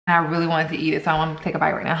I really wanted to eat it, so I want to take a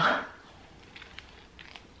bite right now.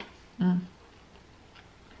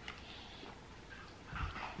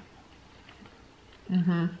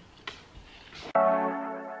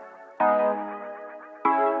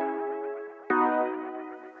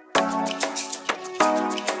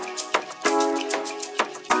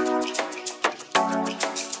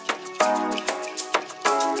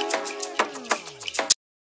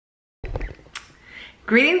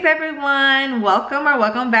 Greetings everyone,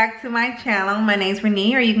 welcome back to my channel. My name's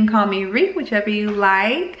Renee, or you can call me Ree, whichever you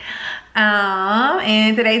like.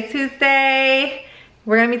 And today's Tuesday.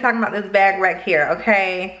 We're gonna be talking about this bag right here,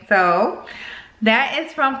 okay? So that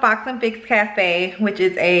is from Fox and Fix Cafe, which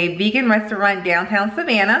is a vegan restaurant downtown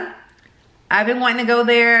Savannah. I've been wanting to go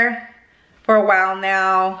there for a while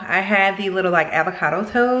now. I had the little like avocado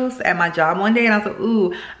toast at my job one day and I was like,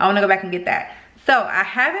 ooh, I wanna go back and get that. So I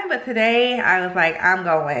haven't, but today I was like, I'm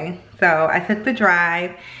going. So I took the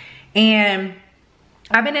drive and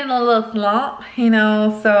I've been in a little slump, you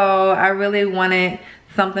know, so I really wanted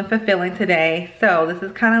something fulfilling today. So this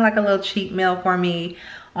is kind of like a little cheat meal for me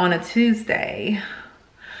on a Tuesday,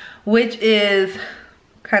 which is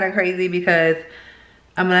kind of crazy because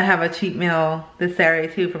I'm gonna have a cheat meal this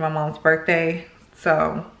Saturday too for my mom's birthday.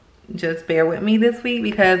 So just bear with me this week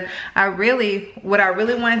because what I really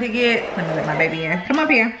wanted to get, let me let my baby in, come up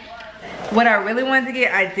here. What I really wanted to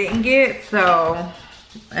get, I didn't get, so,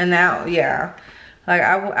 and now, yeah. Like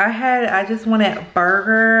I just wanted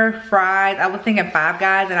burger, fries. I was thinking Five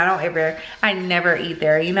Guys and I never eat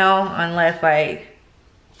there, you know, unless like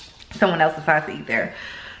someone else decides to eat there.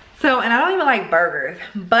 So, and I don't even like burgers,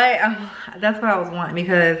 but that's what I was wanting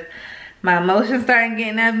because my emotions started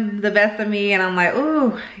getting the best of me and I'm like,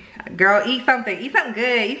 ooh, girl, eat something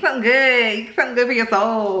good, eat something good for your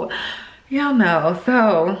soul. Y'all know.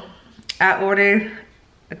 So I ordered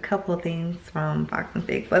a couple of things from Fox and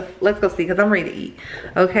Fix. Let's go see because I'm ready to eat.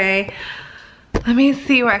 Okay. Let me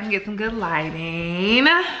see where I can get some good lighting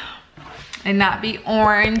and not be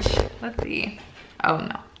orange. Let's see. Oh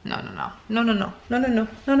no. No.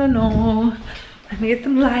 Let me get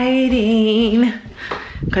some lighting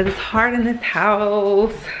because it's hard in this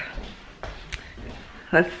house.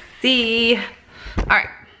 Let's see. All right,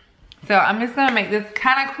 so I'm just gonna make this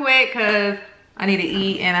kind of quick because I need to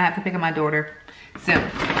eat and I have to pick up my daughter soon.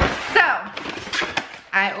 So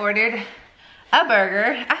I ordered a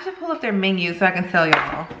burger. I should pull up their menu so I can tell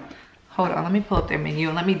y'all. Hold on, let me pull up their menu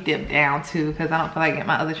and let me dip down too because I don't feel like getting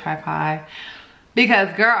my other tripod.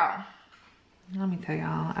 Because girl, let me tell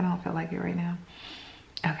y'all, I don't feel like it right now.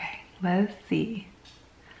 Okay, let's see.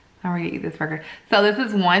 I'm ready to eat this burger. So this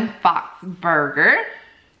is one Fox burger.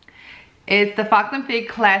 It's the Fox and Fig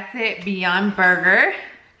Classic Beyond Burger.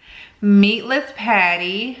 Meatless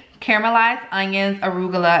patty, caramelized onions,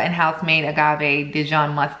 arugula, and house-made agave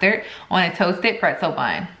Dijon mustard on a toasted pretzel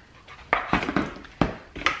bun.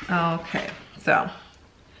 Okay, so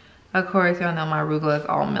of course y'all know my arugula is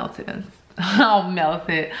all melted and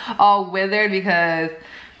all withered because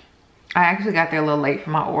I actually got there a little late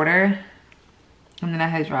for my order. And then I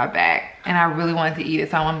had to drive back and I really wanted to eat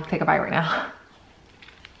it, so I want to take a bite right now.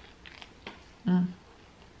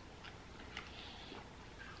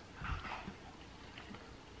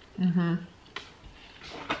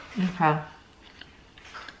 Okay.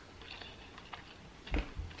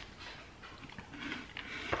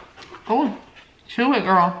 Oh, chew it,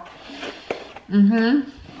 girl.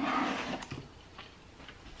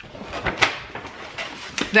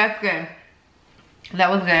 That's good. That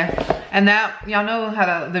was good. And that, y'all know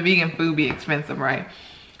how the vegan food be expensive, right?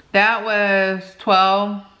 That was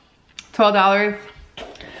 $12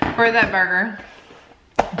 for that burger.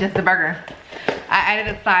 Just the burger. I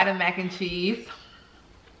added a side of mac and cheese.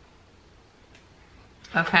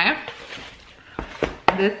 Okay.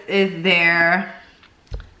 This is their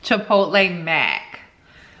Chipotle mac.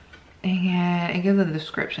 And it gives a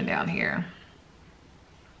description down here.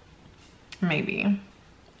 Maybe.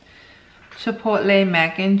 Chipotle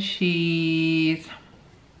mac and cheese.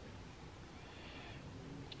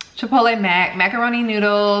 Chipotle mac, macaroni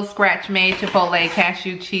noodles, scratch made Chipotle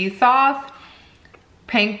cashew cheese sauce,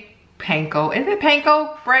 panko, is it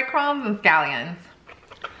panko? Breadcrumbs and scallions.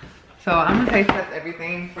 So I'm gonna taste test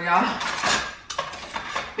everything for y'all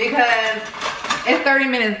because it's 30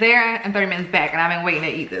 minutes there and 30 minutes back and I've been waiting to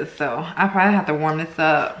eat this, so I probably have to warm this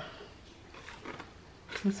up.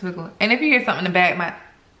 Let's wiggle. And if you hear something in the back, my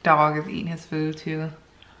dog is eating his food too.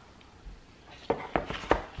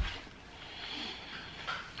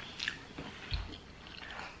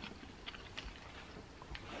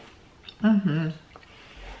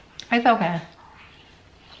 It's okay.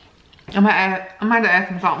 I might have to add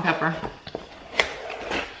some salt and pepper.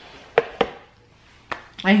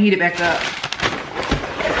 and heat it back up.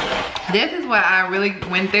 This is what I really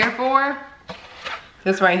went there for.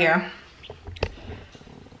 This right here.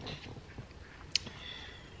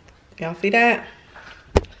 Y'all see that?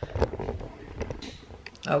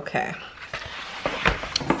 Okay.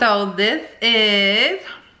 So this is,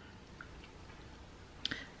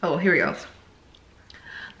 oh, here he goes.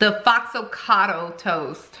 The Foxocado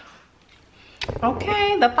toast.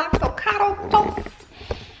 Okay, the Foxocado toast.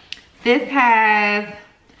 This has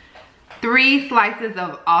 3 slices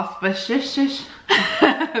of auspicious,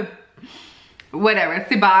 whatever,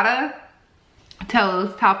 ciabatta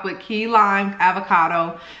toast topped with key lime,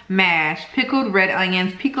 avocado, mash, pickled red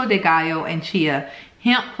onions, pico de gallo, and chia,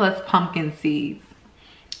 hemp plus pumpkin seeds.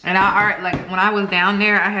 And like when I was down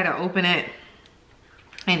there, I had to open it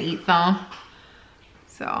and eat some.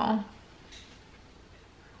 So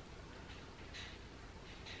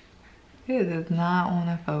it does not want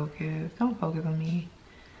to focus. Don't focus on me.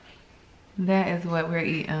 That is what we're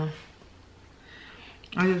eating.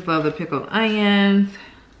 I just love the pickled onions.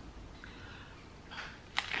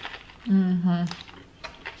 Mm.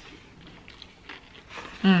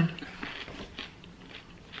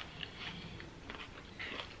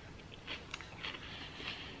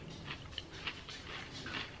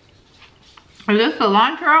 Is this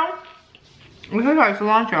cilantro? This is like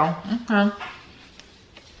cilantro.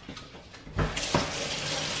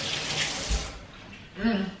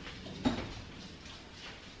 Okay.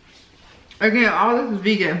 Again, all this is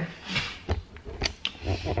vegan.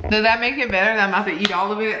 Does that make it better that I'm about to eat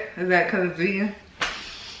all of it? Is that because it's vegan?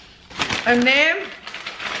 And then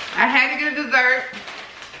I had to get a dessert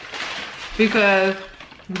because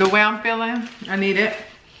the way I'm feeling, I need it.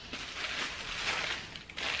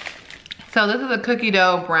 So this is a cookie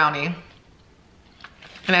dough brownie.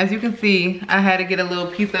 And as you can see, I had to get a little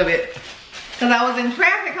piece of it because I was in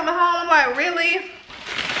traffic coming home. I'm like, really?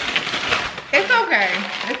 It's okay.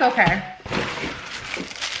 It's okay.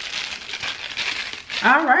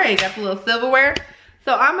 All right, got the little silverware.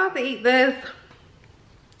 So I'm about to eat this.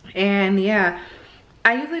 And yeah,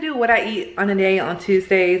 I usually do what I eat on a day on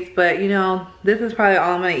Tuesdays, but you know, this is probably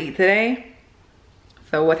all I'm gonna eat today.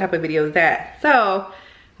 So what type of video is that? So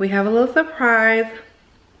we have a little surprise.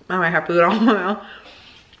 I might have food on now.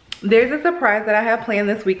 There's a surprise that I have planned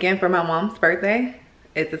this weekend for my mom's birthday.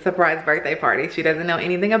 It's a surprise birthday party. She doesn't know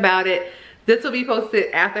anything about it. This will be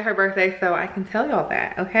posted after her birthday, so I can tell y'all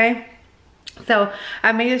that, okay? So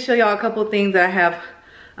I made to show y'all a couple things that I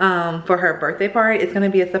have for her birthday party. It's gonna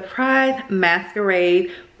be a surprise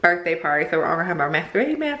masquerade birthday party. So we're all gonna have our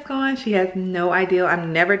masquerade mask on. She has no idea. I've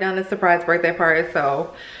never done a surprise birthday party,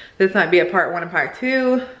 so this might be a part 1 and part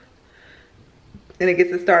 2. And it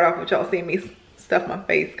gets to start off with y'all seeing me stuff my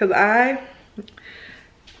face because I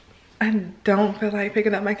don't feel like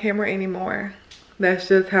picking up my camera anymore. That's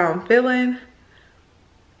just how I'm feeling.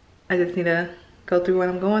 I just need to go through what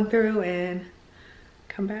I'm going through and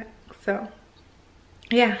come back. So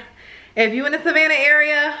yeah, if you in the Savannah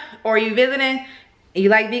area or you visiting, you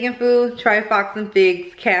like vegan food, try Fox and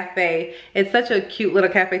Figs Cafe. It's such a cute little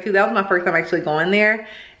cafe too. That was my first time actually going there.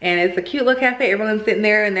 And it's a cute little cafe. Everyone's sitting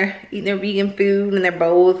there and they're eating their vegan food in their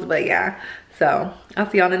bowls. But yeah, so I'll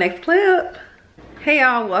see y'all in the next clip. Hey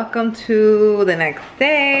y'all, welcome to the next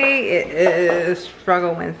day. It is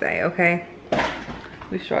Struggle Wednesday, okay?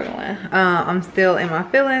 We're struggling. I'm still in my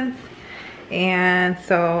feelings. And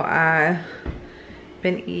so I've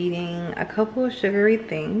been eating a couple of sugary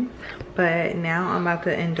things. But now I'm about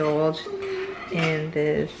to indulge in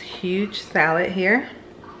this huge salad here.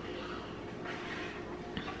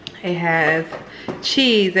 It has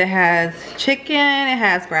cheese, it has chicken, it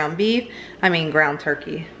has ground beef. I mean ground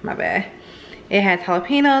turkey, my bad. It has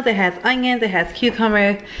jalapenos, it has onions, it has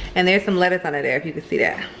cucumbers, and there's some lettuce under there if you can see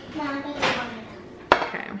that.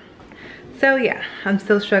 Okay. So yeah, I'm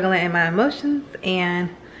still struggling in my emotions and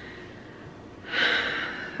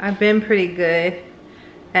I've been pretty good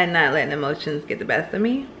at not letting emotions get the best of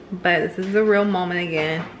me. But this is a real moment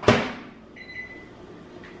again.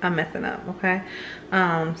 I'm messing up, okay?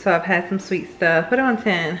 So I've had some sweet stuff. Put it on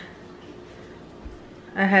 10.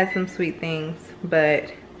 I had some sweet things,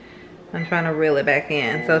 but I'm trying to reel it back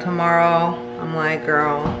in. So tomorrow, I'm like,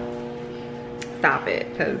 girl, stop it.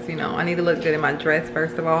 Because, you know, I need to look good in my dress,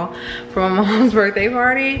 first of all, for my mom's birthday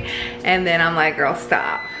party. And then I'm like, girl,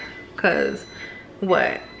 stop. Because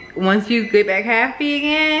what? Once you get back happy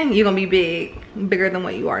again, you're going to be big. Bigger than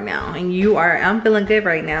what you are now. And you are, I'm feeling good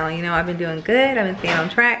right now. You know, I've been doing good. I've been staying on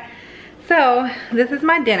track. So, this is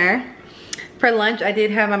my dinner. For lunch, I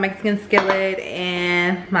did have my Mexican skillet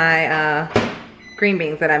and my green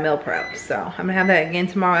beans that I meal prep. So I'm gonna have that again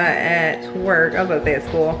tomorrow at work. I was gonna say at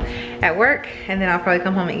school, at work, and then I'll probably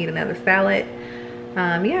come home and eat another salad.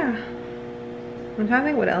 Yeah, I'm trying to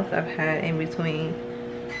think what else I've had in between.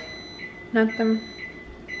 Nothing.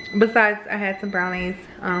 Besides, I had some brownies.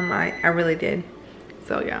 I really did.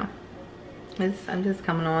 So yeah, I'm just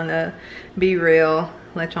coming on to be real,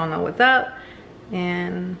 let y'all know what's up,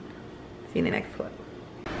 and see you in the next clip.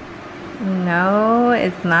 No,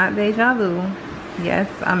 it's not deja vu. Yes,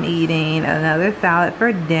 I'm eating another salad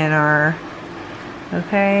for dinner.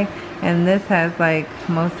 Okay, and this has like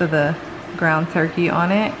most of the ground turkey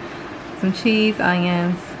on it, some cheese,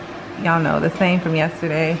 onions, y'all know, the same from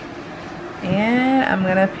yesterday. And I'm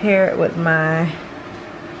gonna pair it with my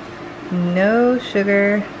no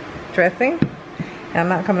sugar dressing. And I'm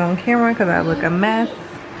not coming on camera because I look a mess,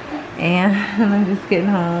 and I'm just getting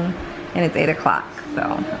home and it's 8 o'clock. So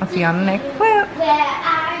I'll see you on the next clip.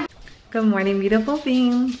 Good morning, beautiful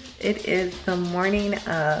beings. It is the morning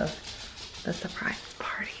of the surprise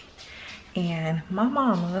party, and my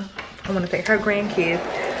mama, I want to take her grandkids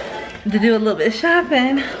to do a little bit of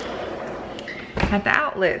shopping at the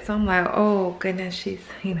outlet. So I'm like, oh goodness, she's,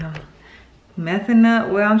 you know, messing up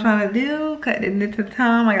what I'm trying to do, cutting it to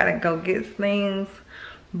time. I gotta go get things,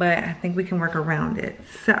 but I think we can work around it.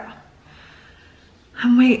 So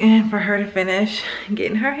I'm waiting for her to finish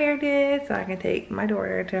getting her hair did so I can take my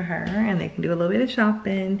daughter to her and they can do a little bit of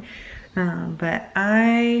shopping. But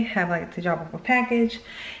I have like to drop off a package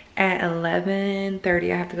at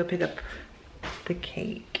 11:30. I have to go pick up the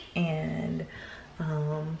cake and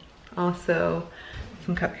also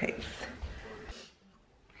some cupcakes.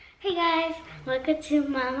 Hey guys, welcome to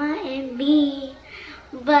Mama and me.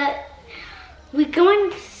 But we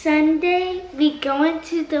going Sunday, we going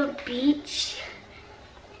to the beach.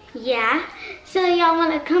 Yeah, so y'all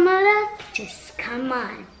wanna come with us? Just come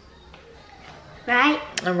on. Right?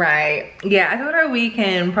 Right. Yeah, I told her we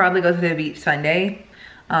can probably go to the beach Sunday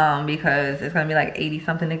because it's gonna be like 80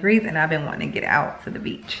 something degrees and I've been wanting to get out to the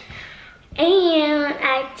beach. And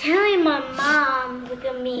I telling my mom we're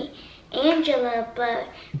gonna meet Angela, but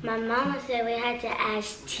my mama said we had to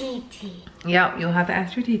ask Titi. Yep, you'll have to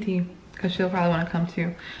ask your Titi because she'll probably want to come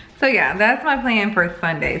too. So yeah, that's my plan for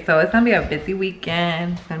Sunday. So it's gonna be a busy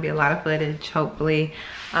weekend. It's gonna be a lot of footage, hopefully.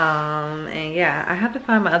 And yeah, I have to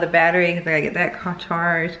find my other battery because I gotta get that car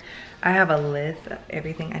charged. I have a list of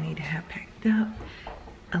everything I need to have packed up.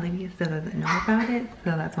 Olivia still doesn't know about it,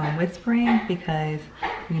 so that's why I'm whispering, because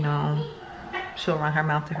you know she'll run her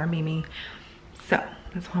mouth to her Mimi. So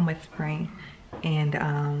that's why I'm whispering. And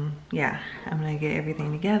yeah, I'm gonna get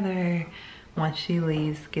everything together. Once she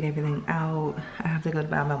leaves, get everything out. I have to go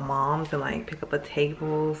by my mom's and like pick up a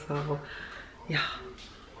table. So yeah,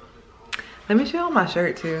 let me show you my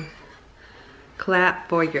shirt too. Clap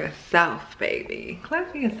for yourself, baby.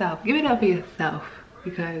 Clap for yourself. Give it up for yourself,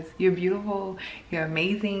 because you're beautiful, you're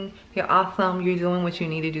amazing, you're awesome. You're doing what you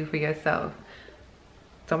need to do for yourself.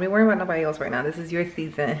 Don't be worrying about nobody else right now. This is your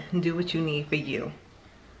season. Do what you need for you.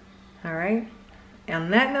 All right,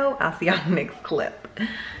 on that note, I'll see y'all in the next clip.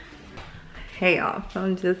 Hey y'all, so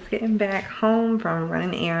I'm just getting back home from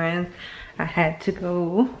running errands. I had to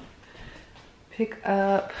go pick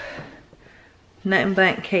up Nut &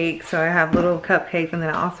 Bundt cake. So I have little cupcakes, and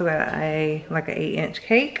then I also got like an 8-inch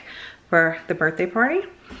cake for the birthday party.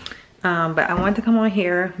 But I wanted to come on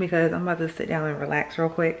here because I'm about to sit down and relax real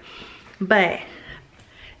quick. But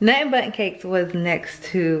Nut & Bundt cakes was next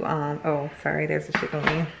to, oh sorry, there's a chicken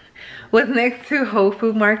wing. Was next to Whole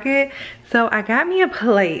Food Market. So I got me a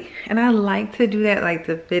plate, and I like to do that, like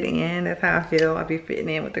to fit in. That's how I feel. I'll be fitting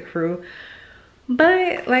in with the crew.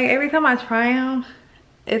 But like every time I try them,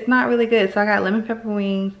 it's not really good. So I got lemon pepper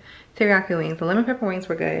wings, teriyaki wings. The lemon pepper wings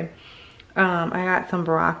were good. I got some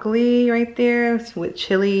broccoli right there with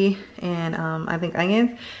chili and I think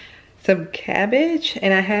onions, some cabbage,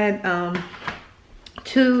 and I had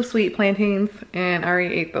 2 sweet plantains, and I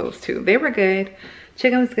already ate those too. They were good.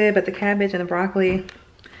 Chicken was good, but the cabbage and the broccoli,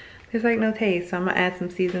 there's like no taste. So I'm gonna add some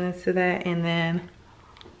seasonings to that, and then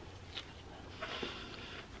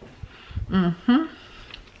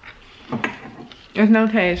there's no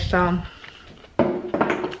taste. So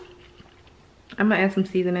I'm gonna add some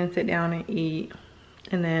seasoning, sit down and eat,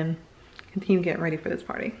 and then continue getting ready for this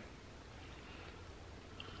party.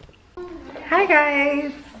 Hi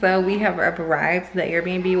guys, so we have arrived to the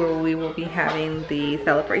Airbnb where we will be having the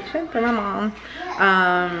celebration for my mom.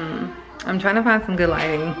 I'm trying to find some good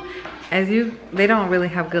lighting. They don't really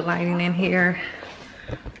have good lighting in here.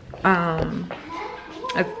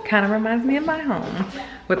 It kind of reminds me of my home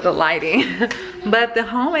with the lighting. But the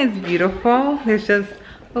home is beautiful. There's just,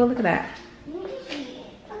 oh look at that.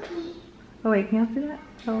 Oh wait, can y'all see that?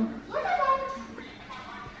 Oh.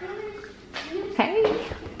 Hey.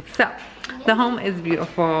 So, the home is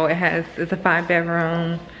beautiful. It's a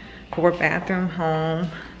 5-bedroom, 4-bathroom home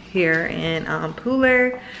here in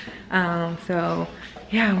Pooler. So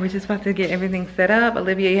yeah, we're just about to get everything set up.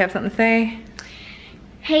 Olivia, you have something to say?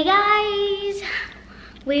 Hey guys,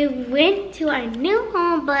 we went to our new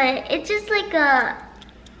home, but it's just like a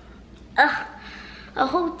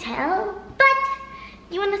hotel. But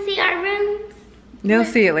you want to see our rooms? You'll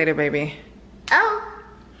see it later, baby. Oh,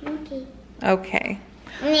 okay. Okay.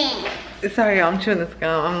 Yeah. Sorry, y'all, I'm chewing this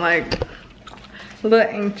gum. I'm like a little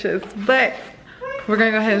anxious, but we're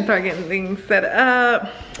gonna go ahead and start getting things set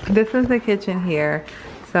up. This is the kitchen here.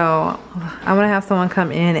 So I'm gonna have someone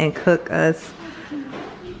come in and cook us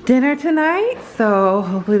dinner tonight. So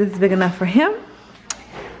hopefully this is big enough for him.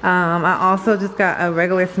 I also just got a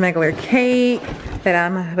regular smuggler cake that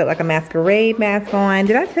I'm gonna put like a masquerade mask on.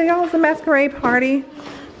 Did I tell y'all it was a masquerade party?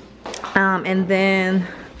 And then,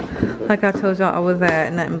 like I told y'all, I was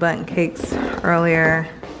at Nut and Button Cakes earlier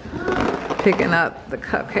picking up the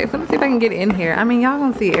cupcakes. Let me see if I can get in here. I mean, y'all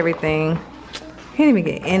gonna see everything. Can't even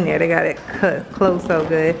get in there. They got it closed so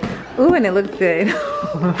good. Ooh, and it looks good.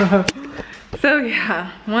 So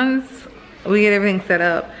yeah, once we get everything set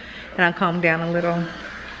up and I calm down a little,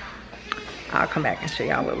 I'll come back and show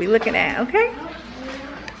y'all what we're looking at, okay?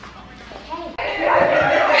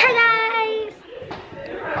 Hi guys!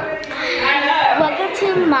 Welcome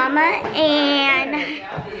to Mama and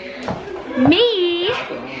me.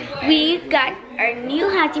 We got our new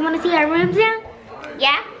house. You want to see our rooms now?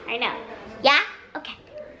 Yeah? I know. Yeah? Okay.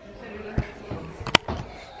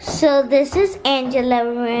 So this is Angela's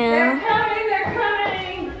room. They're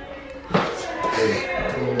coming!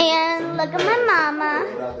 And look at my mama.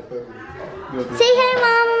 Say hey,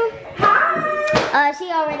 Mom. Hi. She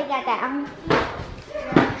already got that.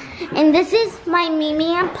 And this is my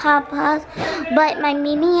Mimi and Papa's, but my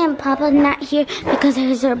Mimi and Papa's not here because it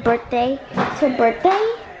is her birthday. It's her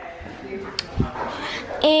birthday.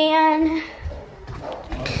 And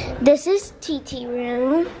this is TT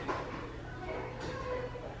room.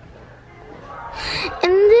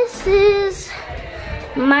 And this is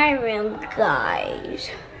my room,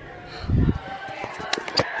 guys.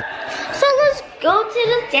 So let's go to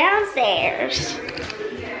the downstairs.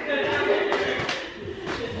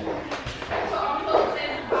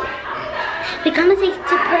 We come and say to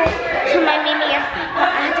my Mimi, I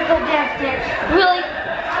have to go downstairs. Really?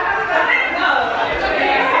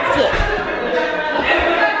 That's it.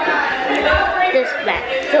 This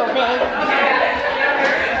bed's so big.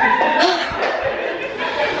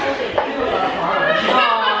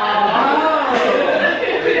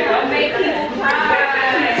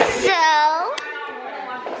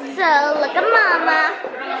 So look at Mama.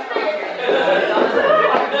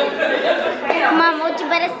 Mom, what you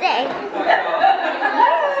better say?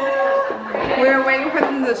 We're waiting for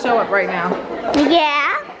them to show up right now.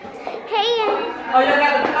 Yeah. Hey. Oh, you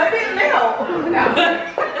got a bit now.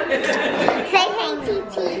 Say hey,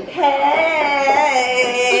 TT. Hey.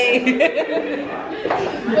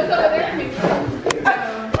 What's over there?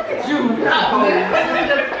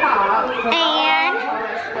 And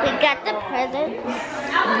we got the presents.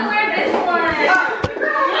 I want to wear this one.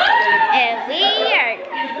 And we are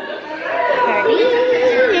partying.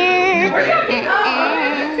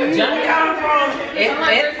 Johnny come from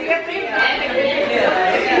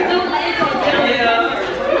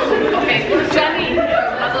Okay, where's Johnny?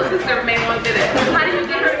 My little sister made one did it. How did you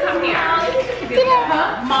get her to come here?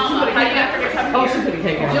 Huh? Mama, how you got her to come here? Oh, she's gonna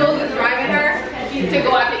take her. Jules is driving her to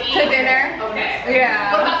go out to eat. To dinner. Okay.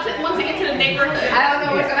 Yeah. What about once we get to the neighborhood? I don't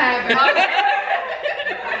know what's gonna happen.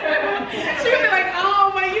 She's gonna be like,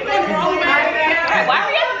 oh, what are you doing wrong? Why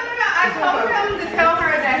are you? I told him to tell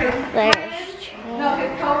her that his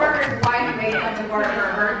coworker's wife made something for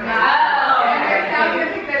her birthday. Oh. Tell him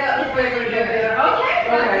to pick that up before they go to dinner.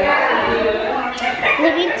 Okay.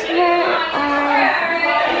 Let me turn on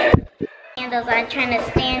candles. I'm trying to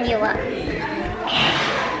stand you up.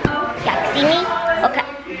 Y'all see me? Okay.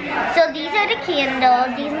 So these are the candles.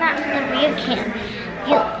 These are not the real candles.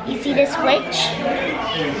 You see the switch?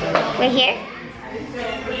 Right here?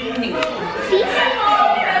 See?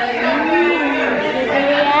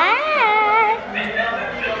 Yeah.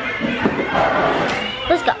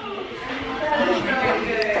 Let's go.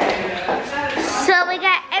 So we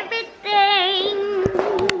got everything.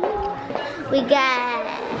 We got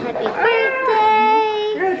happy birthday.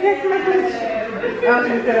 You're gonna text message? Oh,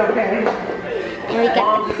 she said okay. And we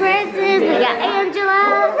got the presents. We got Angela.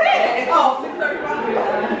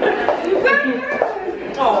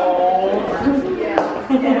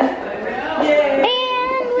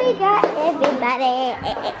 And we got everything.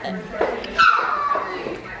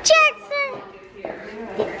 Jackson.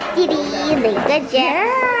 Lisa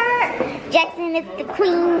Jackson. Jackson is the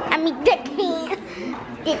queen. I mean the king.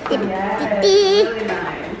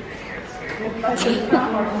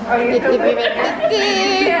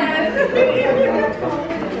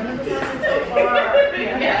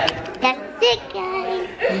 That's it, guys.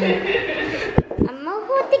 I'm gonna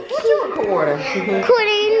hold the cute quarter.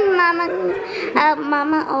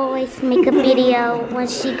 Mama always make a video when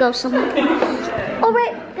she goes somewhere.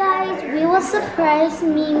 Alright, guys, we will surprise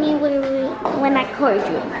Mimi when I call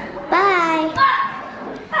you. Bye.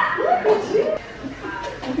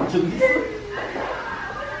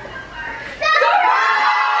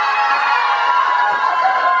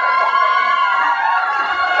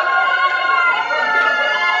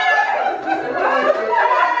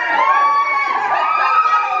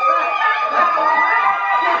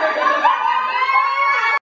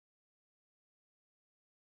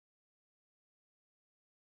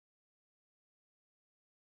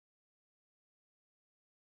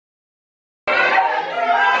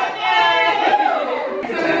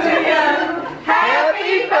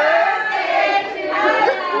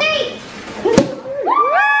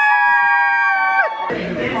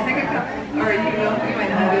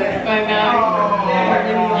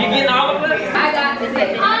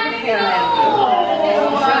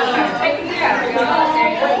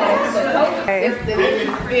 It's the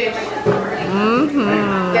fish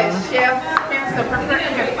that Chef Spencer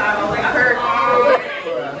prepared her.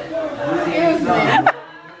 Excuse me.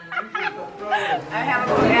 I have a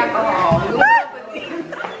little alcohol.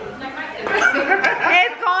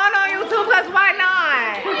 It's going on YouTube because why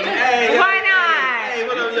not? Why not? Hey,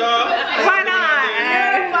 what up, y'all? Why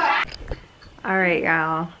not? All right,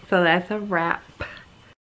 y'all. So that's a wrap